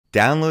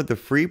Download the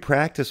free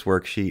practice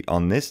worksheet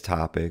on this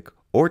topic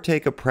or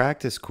take a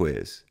practice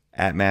quiz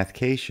at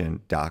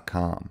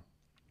Mathcation.com.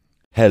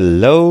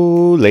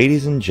 Hello,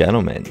 ladies and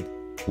gentlemen.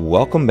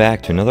 Welcome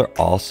back to another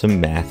awesome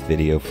math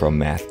video from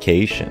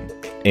Mathcation.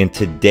 In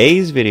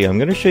today's video, I'm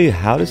going to show you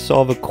how to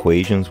solve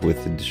equations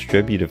with the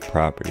distributive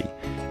property.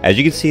 As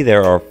you can see,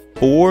 there are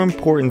 4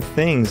 important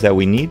things that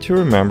we need to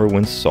remember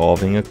when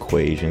solving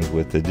equations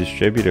with the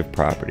distributive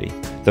property.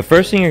 The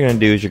first thing you're going to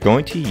do is you're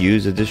going to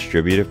use a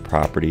distributive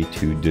property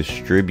to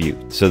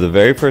distribute. So the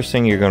very first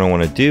thing you're going to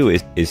want to do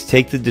is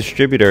take the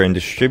distributor and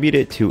distribute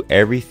it to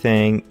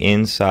everything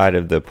inside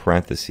of the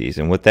parentheses.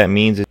 And what that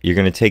means is you're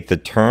going to take the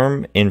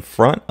term in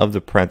front of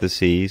the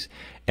parentheses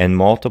and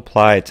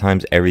multiply it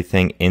times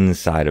everything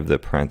inside of the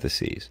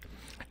parentheses.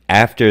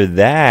 After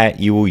that,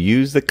 you will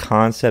use the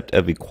concept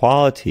of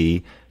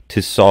equality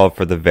to solve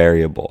for the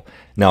variable.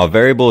 Now, a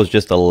variable is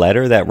just a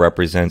letter that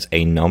represents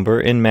a number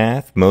in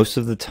math. Most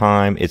of the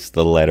time, it's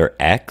the letter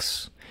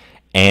X.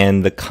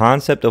 And the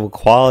concept of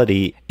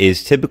equality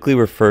is typically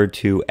referred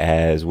to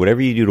as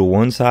whatever you do to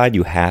one side,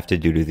 you have to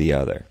do to the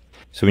other.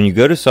 So when you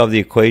go to solve the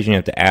equation, you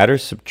have to add or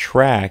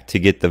subtract to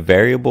get the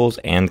variables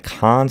and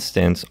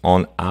constants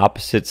on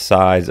opposite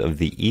sides of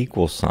the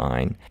equal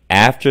sign.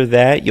 After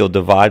that, you'll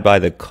divide by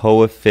the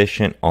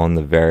coefficient on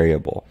the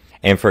variable.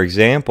 And for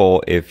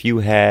example, if you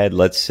had,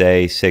 let's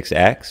say,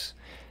 6x,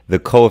 the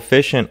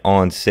coefficient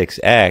on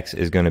 6x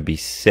is going to be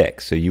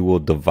 6. So you will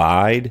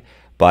divide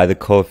by the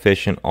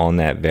coefficient on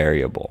that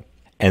variable.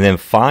 And then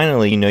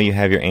finally, you know you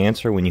have your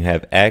answer when you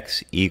have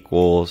x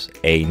equals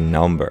a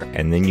number.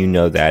 And then you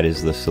know that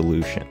is the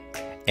solution.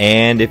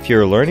 And if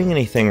you're learning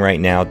anything right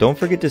now, don't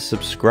forget to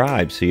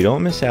subscribe so you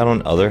don't miss out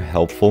on other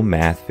helpful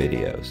math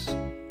videos.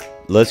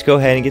 Let's go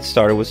ahead and get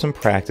started with some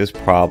practice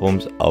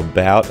problems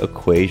about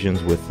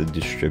equations with the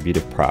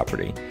distributive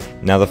property.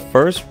 Now, the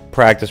first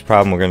practice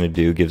problem we're going to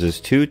do gives us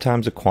 2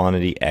 times the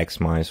quantity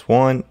x minus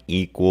 1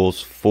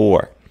 equals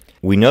 4.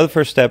 We know the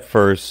first step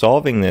for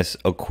solving this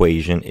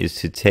equation is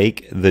to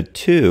take the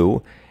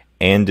 2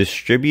 and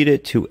distribute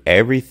it to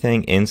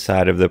everything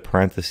inside of the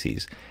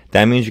parentheses.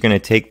 That means you're going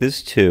to take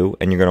this 2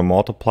 and you're going to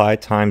multiply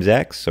it times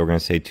x. So we're going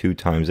to say 2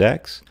 times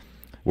x.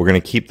 We're going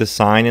to keep the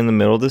sign in the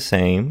middle the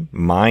same,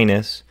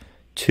 minus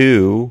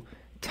 2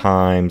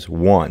 times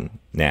 1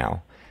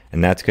 now,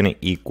 and that's going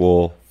to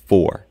equal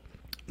 4.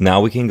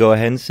 Now we can go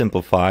ahead and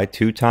simplify.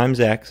 2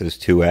 times x is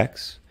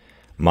 2x,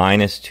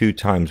 minus 2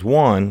 times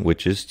 1,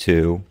 which is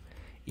 2,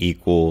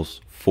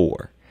 equals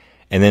 4.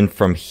 And then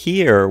from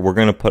here, we're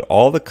going to put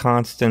all the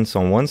constants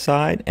on one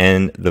side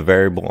and the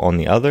variable on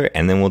the other,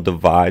 and then we'll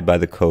divide by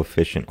the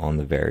coefficient on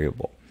the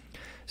variable.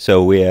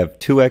 So we have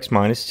 2x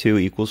minus 2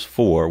 equals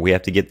 4. We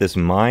have to get this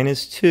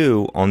minus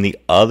 2 on the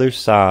other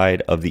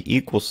side of the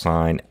equal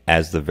sign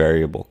as the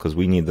variable, because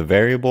we need the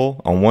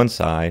variable on one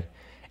side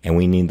and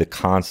we need the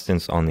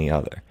constants on the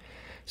other.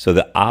 So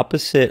the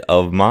opposite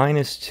of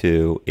minus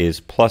 2 is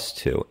plus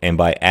 2. And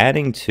by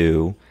adding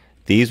 2,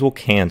 these will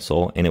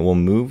cancel and it will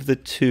move the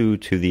 2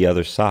 to the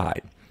other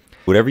side.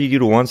 Whatever you do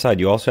to one side,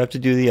 you also have to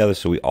do the other.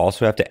 So we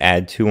also have to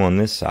add 2 on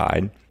this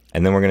side.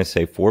 And then we're going to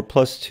say 4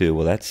 plus 2,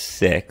 well, that's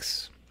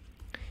 6.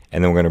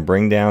 And then we're going to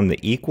bring down the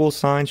equal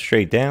sign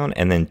straight down,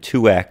 and then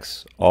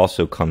 2x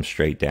also comes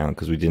straight down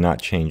because we did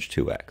not change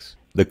 2x.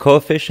 The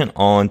coefficient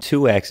on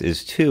 2x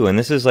is 2, and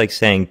this is like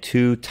saying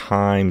 2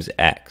 times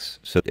x.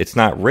 So it's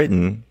not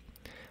written,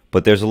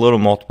 but there's a little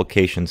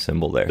multiplication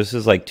symbol there. This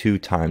is like 2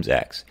 times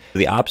x.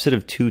 The opposite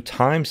of 2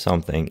 times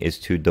something is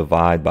to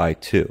divide by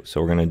 2.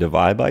 So we're going to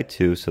divide by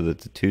 2 so that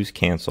the 2's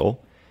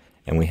cancel,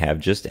 and we have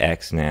just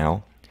x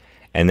now.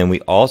 And then we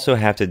also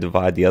have to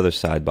divide the other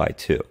side by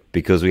 2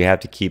 because we have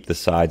to keep the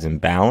sides in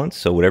balance.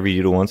 So whatever you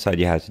do to one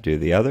side, you have to do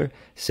the other.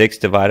 6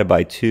 divided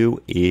by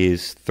 2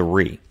 is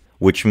 3,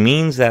 which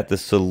means that the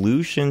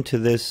solution to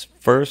this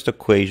first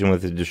equation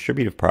with the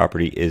distributive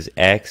property is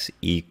x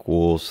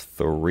equals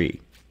 3.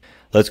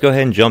 Let's go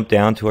ahead and jump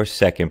down to our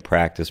second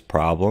practice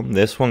problem.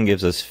 This one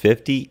gives us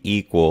 50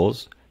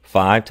 equals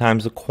 5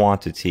 times the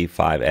quantity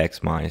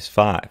 5x minus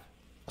 5.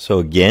 So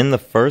again, the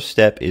first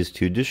step is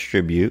to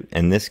distribute.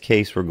 In this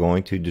case, we're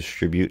going to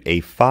distribute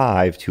a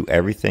 5 to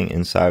everything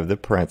inside of the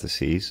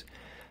parentheses.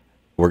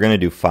 We're going to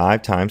do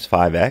 5 times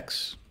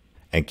 5x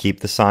and keep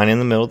the sign in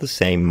the middle the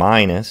same,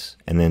 minus,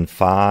 and then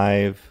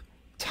 5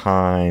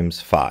 times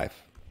 5.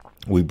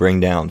 We bring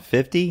down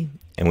 50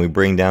 and we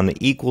bring down the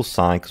equal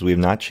sign because we have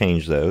not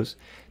changed those.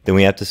 Then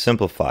we have to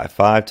simplify.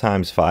 5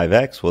 times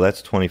 5x, well,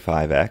 that's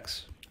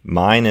 25x,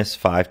 minus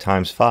 5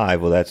 times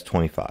 5, well, that's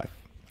 25.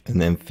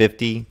 And then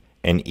 50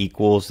 and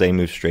equals, they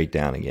move straight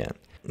down again.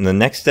 And the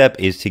next step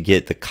is to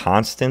get the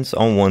constants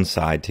on one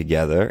side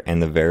together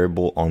and the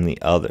variable on the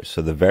other.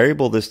 So the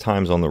variable this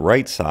time is on the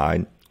right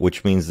side,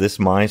 which means this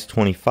minus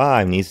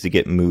 25 needs to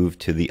get moved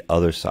to the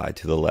other side,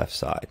 to the left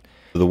side.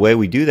 So the way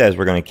we do that is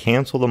we're going to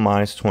cancel the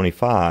minus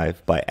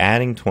 25 by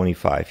adding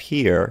 25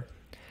 here.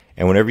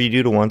 And whenever you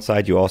do to one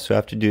side, you also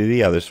have to do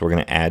the other. So we're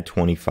going to add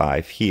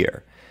 25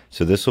 here.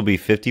 So this will be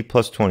 50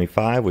 plus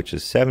 25, which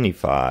is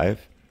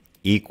 75,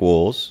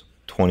 equals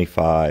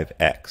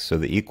 25x. So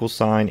the equal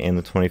sign and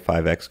the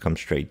 25x come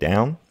straight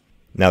down.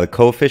 Now the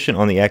coefficient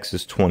on the x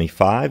is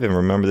 25, and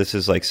remember this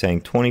is like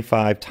saying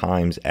 25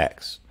 times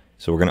x.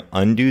 So we're going to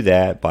undo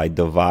that by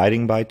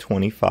dividing by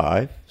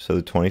 25, so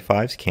the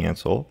 25's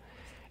cancel.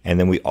 And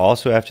then we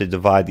also have to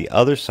divide the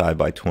other side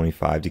by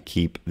 25 to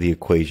keep the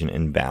equation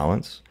in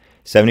balance.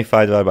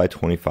 75 divided by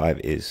 25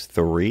 is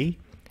 3.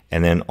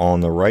 And then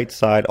on the right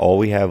side, all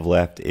we have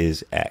left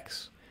is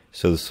x.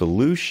 So the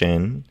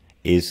solution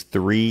is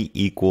 3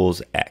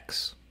 equals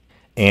x.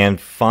 And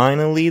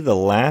finally, the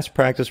last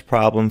practice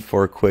problem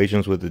for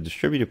equations with the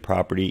distributive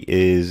property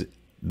is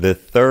the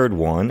third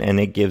one, and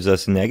it gives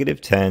us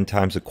 -10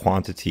 times the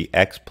quantity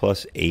x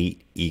plus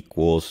 8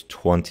 equals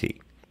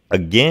 20.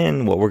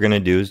 Again, what we're going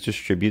to do is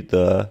distribute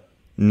the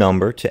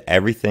number to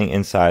everything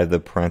inside of the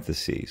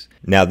parentheses.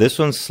 Now this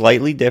one's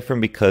slightly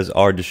different because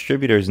our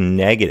distributor is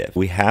negative.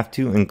 We have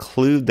to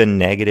include the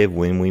negative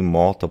when we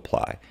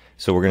multiply.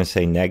 So we're going to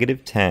say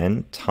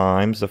 -10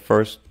 times the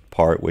first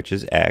part, which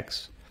is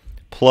x,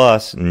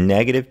 plus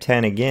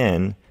 -10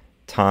 again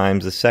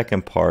times the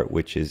second part,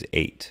 which is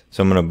 8.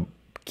 So I'm going to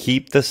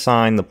keep the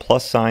sign, the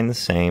plus sign, the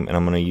same, and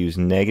I'm going to use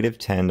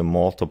 -10 to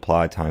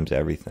multiply times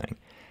everything.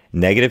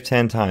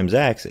 -10 times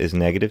x is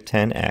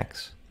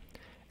 -10x.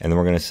 And then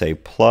we're going to say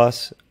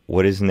plus,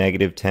 what is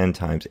 -10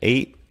 times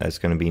 8? That's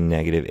going to be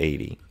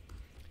 -80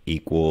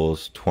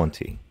 equals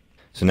 20.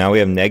 So now we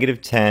have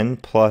 -10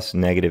 plus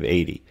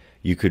 -80.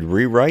 You could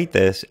rewrite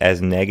this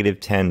as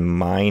 -10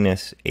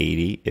 minus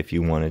 80 if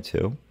you wanted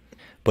to.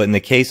 But in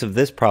the case of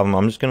this problem,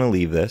 I'm just going to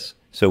leave this.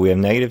 So we have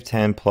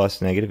 -10 plus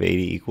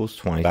 -80 equals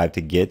 20. I have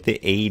to get the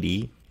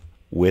 80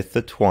 with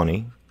the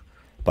 20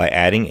 by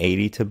adding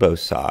 80 to both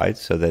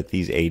sides so that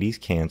these 80s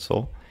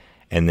cancel.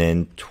 And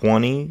then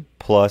 20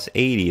 plus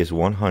 80 is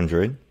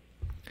 100.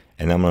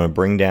 And I'm going to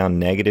bring down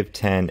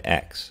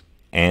 -10x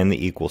and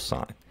the equal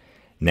sign.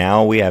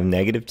 Now we have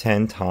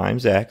 -10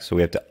 times x, so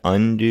we have to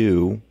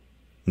undo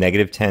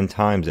 -10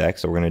 times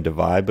x. So we're going to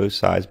divide both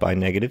sides by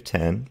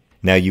 -10.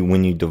 Now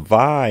when you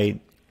divide,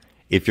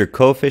 if your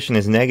coefficient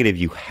is negative,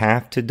 you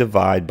have to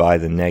divide by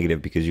the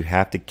negative because you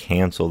have to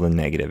cancel the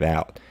negative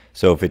out.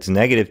 So if it's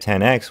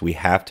 -10x, we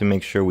have to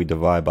make sure we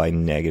divide by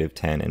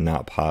 -10 and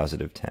not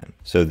 +10.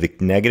 So the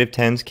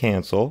 -10's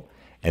cancel,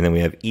 and then we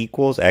have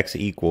equals, x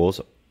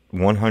equals,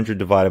 100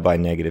 divided by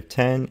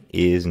 -10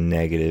 is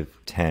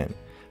 -10.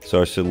 So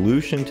our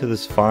solution to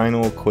this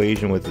final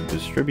equation with the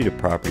distributive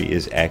property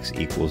is x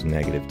equals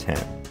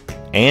 -10.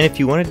 And if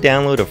you want to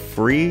download a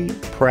free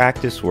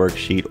practice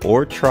worksheet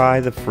or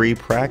try the free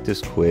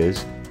practice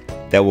quiz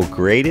that will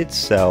grade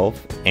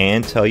itself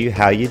and tell you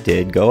how you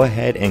did, go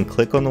ahead and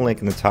click on the link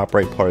in the top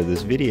right part of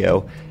this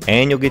video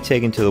and you'll get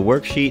taken to the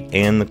worksheet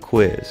and the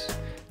quiz.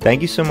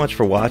 Thank you so much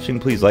for watching.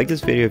 Please like this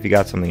video if you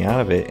got something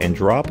out of it, and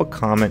drop a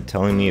comment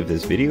telling me if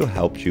this video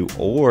helped you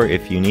or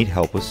if you need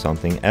help with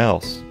something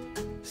else.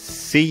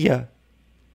 See ya!